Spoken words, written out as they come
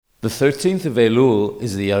The 13th of Elul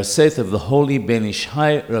is the Yahrzeit of the holy Ben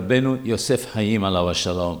Ishai Rabbeinu Yosef Hayim alav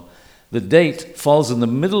shalom. The date falls in the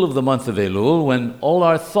middle of the month of Elul, when all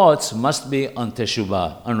our thoughts must be on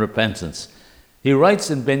teshuvah, on repentance. He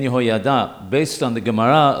writes in Ben Yehoyada, based on the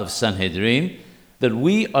Gemara of Sanhedrin, that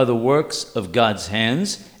we are the works of God's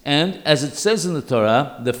hands, and as it says in the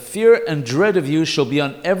Torah, the fear and dread of you shall be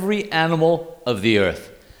on every animal of the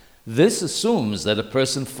earth. This assumes that a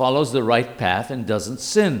person follows the right path and doesn't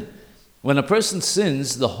sin. When a person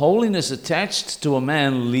sins, the holiness attached to a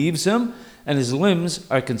man leaves him, and his limbs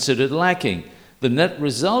are considered lacking. The net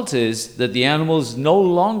result is that the animals no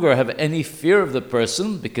longer have any fear of the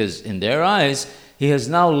person, because in their eyes, he has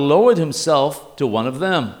now lowered himself to one of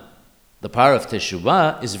them. The power of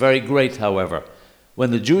teshuvah is very great, however.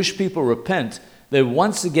 When the Jewish people repent, they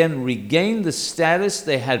once again regain the status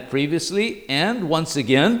they had previously and once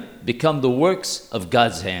again become the works of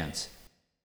God's hands.